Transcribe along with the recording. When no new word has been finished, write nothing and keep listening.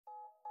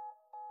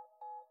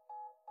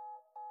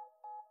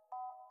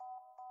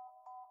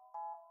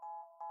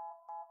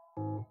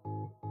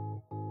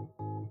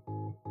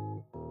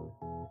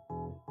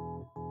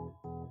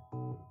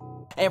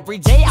Every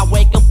day I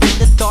wake up with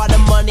the thought of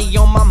money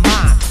on my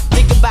mind.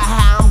 Think about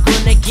how I'm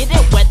gonna get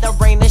it, whether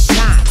rain or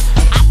shine.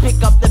 I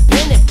pick up the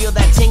pen and feel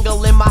that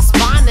tingle in my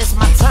spine. It's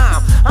my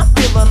time. I'm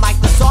feeling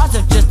like the stars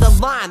have just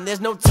aligned.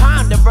 There's no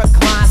time to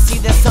recline. See,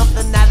 there's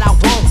something that I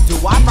won't do.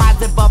 I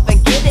rise above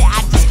and get it.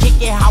 I just kick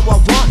it how I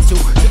want to.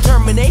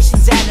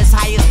 Determination's at its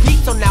highest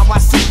peak, so now I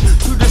seek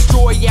to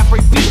destroy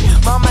every beat.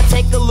 Mama,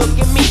 take a look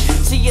at me.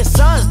 See your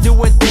son's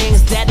doing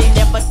things that he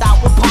never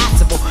thought were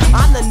possible.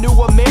 I'm the new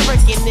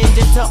American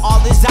ninja to all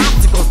these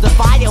obstacles,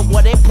 defying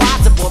what ain't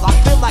plausible. I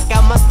feel like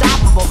I'm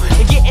unstoppable,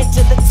 and getting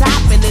to the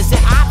top and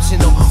isn't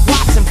optional.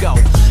 Watch him go,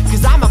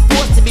 cause I'm a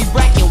force to be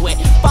reckoned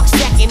with. Fuck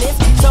second is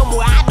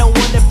somewhere I don't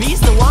wanna be,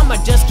 so I'ma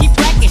just keep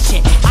wrecking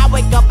shit. I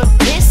wake up and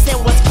piss, and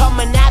what's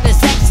coming out is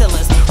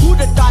excellence.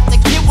 Who'd have thought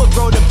the kid would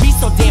grow to be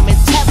so damn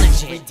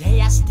intelligent? Every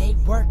day I stay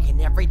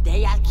working, every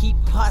day I keep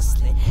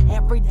hustling.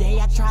 Every day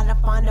I try to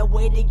find a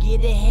way to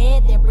get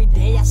ahead. Every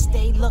day I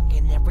stay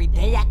looking, every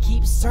day I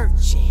keep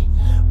searching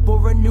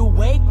for a new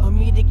way for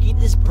me to get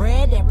this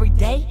bread. Every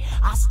day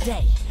I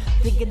stay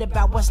thinking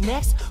about what's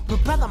next,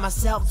 propelling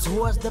myself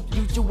towards the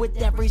future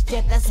with every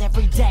step. That's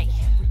every day.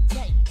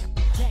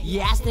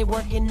 Yeah, I stay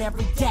working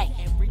every day.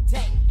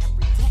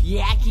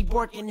 Yeah, I keep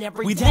working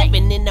every day. We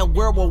living in a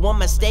world where one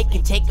mistake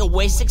can take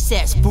away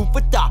success. Food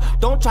for thought.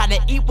 Don't try to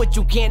eat what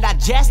you can't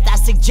digest. I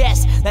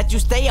suggest that you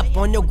stay up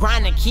on your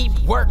grind and keep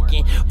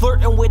working.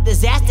 Flirting with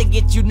disaster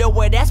gets you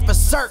nowhere, that's for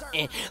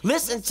certain.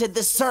 Listen to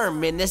the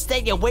sermon and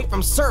stay away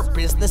from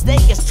serpents. The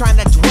snake is trying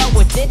to dwell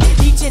within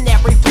each and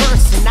every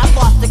person. I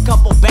lost a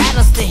couple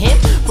battles to him,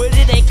 but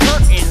it ain't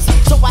curtains,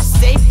 so I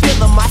stay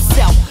feeling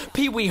myself.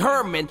 Pee Wee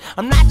Herman.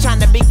 I'm not trying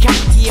to be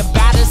cocky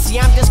about it. See,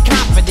 I'm just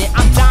confident.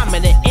 I'm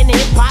dominant in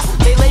hip-hop.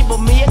 They label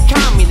me a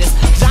communist,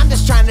 cause I'm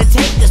just trying to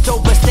take this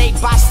over state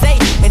by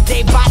state. And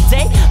day by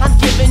day, I'm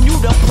giving you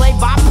the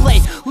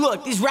play-by-play.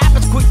 Look, these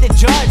rappers quick to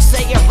judge,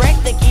 saying Rek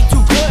think he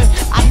too good.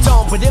 I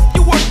don't, but if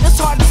you work as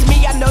hard as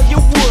me, I know you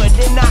would.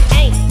 And I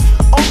ain't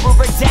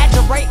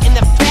over-exaggerating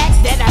the fact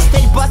that I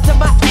stay busting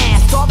my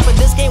ass off for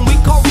this game we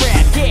call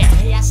rap. Yeah,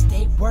 every day I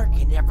stay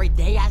working, every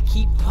day I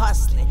keep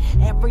hustling.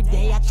 Every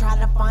day I try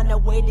to find a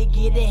way to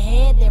get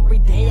ahead. Every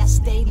day I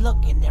stay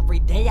looking, every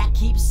day I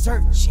keep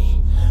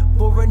searching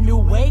for a new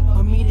way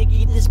for me to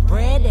get this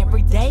bread.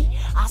 Every day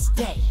I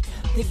stay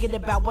thinking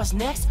about what's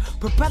next,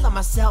 propelling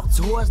myself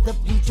towards the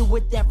future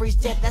with every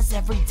step. That's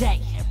every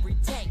day.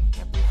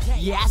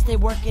 Yeah, I stay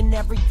working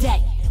every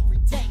day.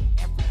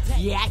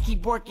 Yeah, I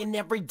keep working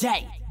every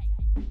day.